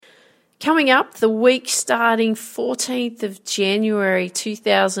Coming up, the week starting 14th of January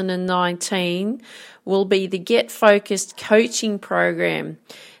 2019 will be the Get Focused coaching program.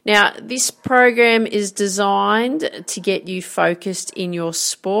 Now, this program is designed to get you focused in your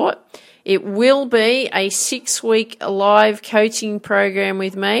sport. It will be a 6-week live coaching program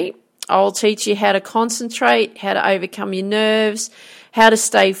with me. I'll teach you how to concentrate, how to overcome your nerves, how to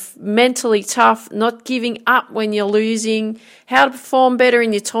stay mentally tough, not giving up when you're losing, how to perform better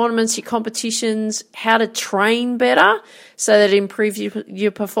in your tournaments, your competitions, how to train better so that it improves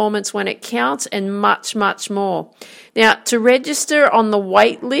your performance when it counts, and much, much more. Now, to register on the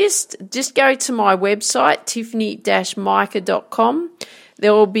wait list, just go to my website, tiffany-micah.com.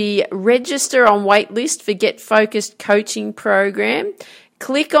 There will be register on wait list for Get Focused coaching program.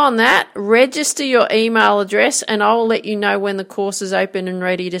 Click on that, register your email address, and I'll let you know when the course is open and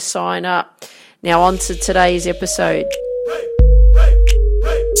ready to sign up. Now on to today's episode.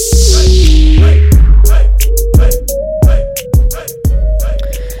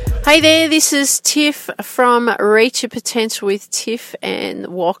 Hey there, this is Tiff from Reach Your Potential with Tiff, and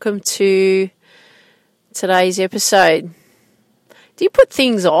welcome to today's episode. Do you put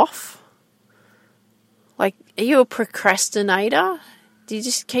things off? Like, are you a procrastinator? Do you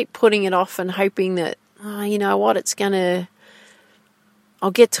just keep putting it off and hoping that, you know what,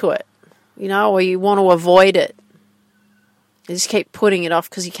 I'll get to it, or you want to avoid it. You just keep putting it off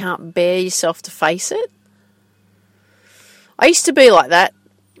because you can't bear yourself to face it. I used to be like that.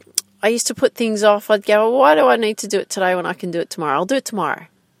 I used to put things off. I'd go, well, why do I need to do it today when I can do it tomorrow? I'll do it tomorrow.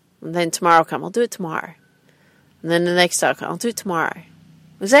 And then tomorrow will come, I'll do it tomorrow. And then the next day I'll do it tomorrow.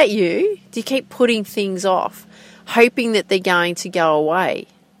 Was that you? Do you keep putting things off, hoping that they're going to go away?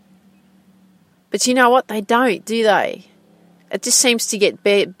 But you know what? They don't, do they? It just seems to get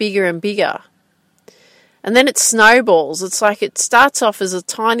bigger and bigger. And then it snowballs. It's like it starts off as a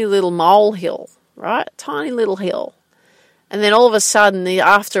tiny little molehill, right? A tiny little hill. And then all of a sudden,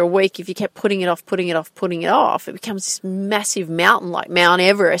 after a week, if you kept putting it off, it becomes this massive mountain like Mount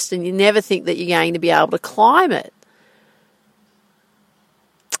Everest, and you never think that you're going to be able to climb it.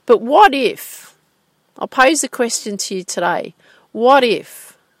 But what if? I'll pose the question to you today. What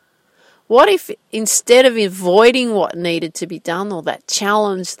if? What if instead of avoiding what needed to be done, or that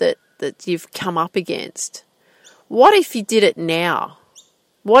challenge that you've come up against, what if you did it now?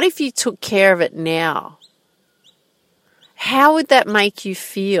 What if you took care of it now? How would that make you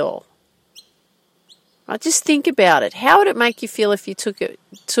feel? Just think about it. How would it make you feel if you took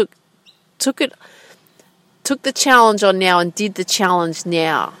the challenge on now and did the challenge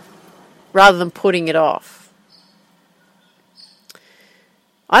now, rather than putting it off?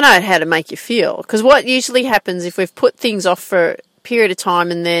 I know how to make you feel, because what usually happens if we've put things off for a period of time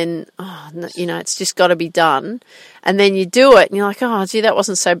and then, it's just got to be done, and then you do it and you're like, oh, gee, that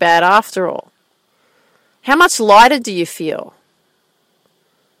wasn't so bad after all. How much lighter do you feel?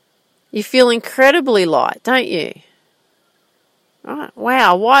 You feel incredibly light, don't you? Right.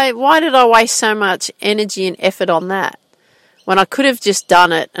 Wow, why did I waste so much energy and effort on that when I could have just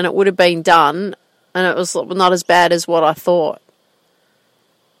done it and it would have been done and it was not as bad as what I thought?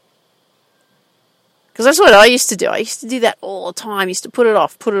 Because that's what I used to do. I used to do that all the time. I used to put it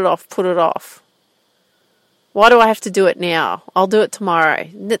off. Why do I have to do it now? I'll do it tomorrow.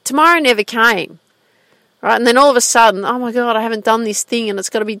 Tomorrow never came. Right, and then all of a sudden, oh my God, I haven't done this thing and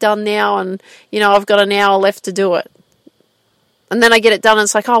it's got to be done now, and, I've got an hour left to do it. And then I get it done and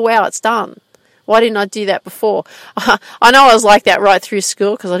it's like, oh wow, it's done. Why didn't I do that before? I know I was like that right through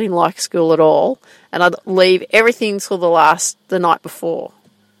school, because I didn't like school at all, and I'd leave everything till the night before.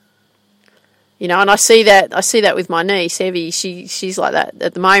 And I see that with my niece, Evie. She's like that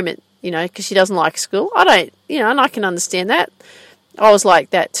at the moment, because she doesn't like school. I don't, and I can understand that. I was like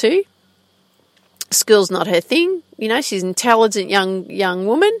that too. School's not her thing. She's an intelligent young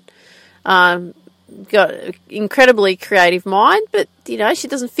woman, got an incredibly creative mind, but, she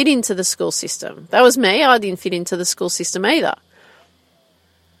doesn't fit into the school system. That was me. I didn't fit into the school system either.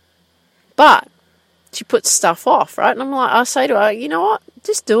 But she puts stuff off, right? And I say to her, you know what?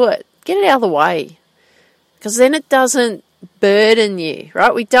 Just do it. Get it out of the way. Because then it doesn't burden you,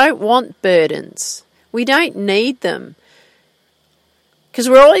 right? We don't want burdens. We don't need them. Because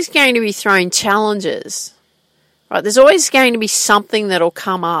we're always going to be thrown challenges, right? There's always going to be something that'll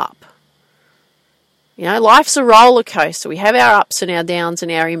come up. Life's a roller coaster. We have our ups and our downs and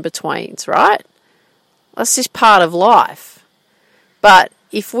our in-betweens, right? That's just part of life. But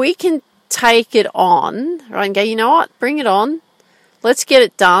if we can take it on, right, and go, you know what, bring it on. Let's get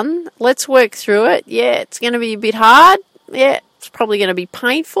it done. Let's work through it. Yeah, it's going to be a bit hard. Yeah, it's probably going to be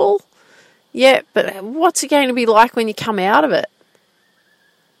painful. Yeah, but what's it going to be like when you come out of it?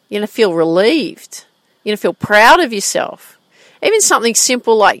 You're going to feel relieved. You're going to feel proud of yourself. Even something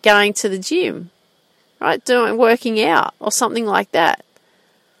simple like going to the gym, right? Working out or something like that.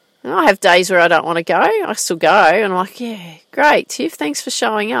 And I have days where I don't want to go. I still go. And I'm like, yeah, great, Tiff. Thanks for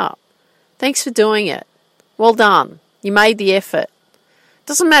showing up. Thanks for doing it. Well done. You made the effort.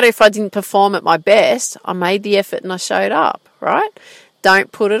 Doesn't matter if I didn't perform at my best. I made the effort and I showed up, right?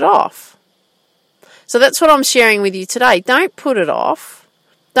 Don't put it off. So that's what I'm sharing with you today. Don't put it off.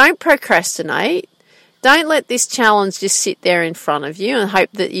 Don't procrastinate. Don't let this challenge just sit there in front of you and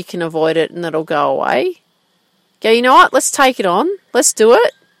hope that you can avoid it and it'll go away. Go, you know what? Let's take it on. Let's do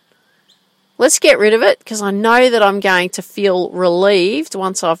it. Let's get rid of it because I know that I'm going to feel relieved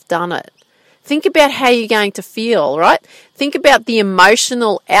once I've done it. Think about how you're going to feel, right? Think about the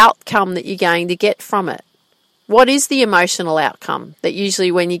emotional outcome that you're going to get from it. What is the emotional outcome that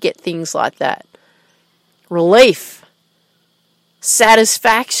usually when you get things like that? Relief,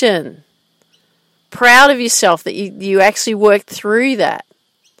 satisfaction, proud of yourself that you actually worked through that,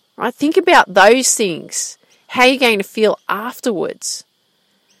 right? Think about those things, how you're going to feel afterwards.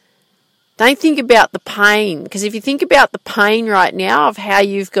 Don't think about the pain, because if you think about the pain right now of how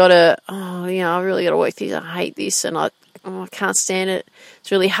you've got to, I really got to work this, I hate this, and I can't stand it,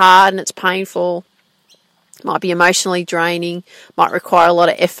 it's really hard and it's painful, it might be emotionally draining, might require a lot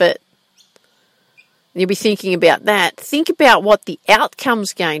of effort. You'll be thinking about that. Think about what the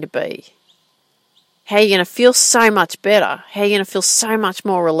outcome's going to be. How you're going to feel so much better. How you're going to feel so much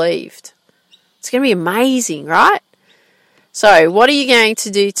more relieved. It's going to be amazing, right? So what are you going to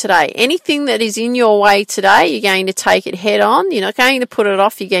do today? Anything that is in your way today, you're going to take it head on. You're not going to put it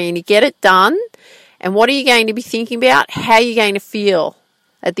off. You're going to get it done. And what are you going to be thinking about? How are you going to feel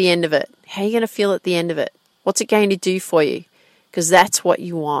at the end of it? How are you going to feel at the end of it? What's it going to do for you? Because that's what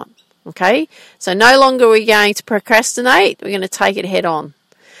you want. Okay? So no longer are we going to procrastinate. We're going to take it head on.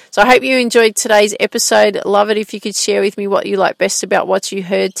 So I hope you enjoyed today's episode. Love it if you could share with me what you like best about what you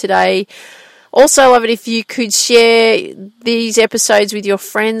heard today. Also love it if you could share these episodes with your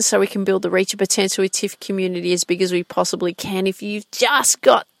friends so we can build the Reach Your Potential with Tiff community as big as we possibly can. If you've just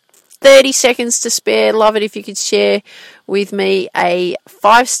got 30 seconds to spare, love it if you could share with me a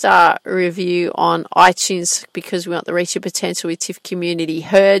 5-star review on iTunes, because we want the Reach Your Potential with Tiff community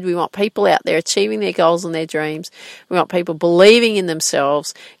heard. We want people out there achieving their goals and their dreams. We want people believing in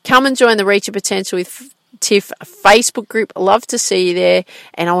themselves. Come and join the Reach Your Potential with Tiff Facebook group. I love to see you there,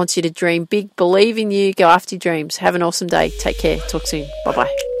 and I want you to dream big, believe in you, go after your dreams. Have an awesome day. Take care. Talk soon.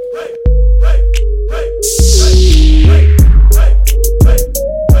 Bye-bye.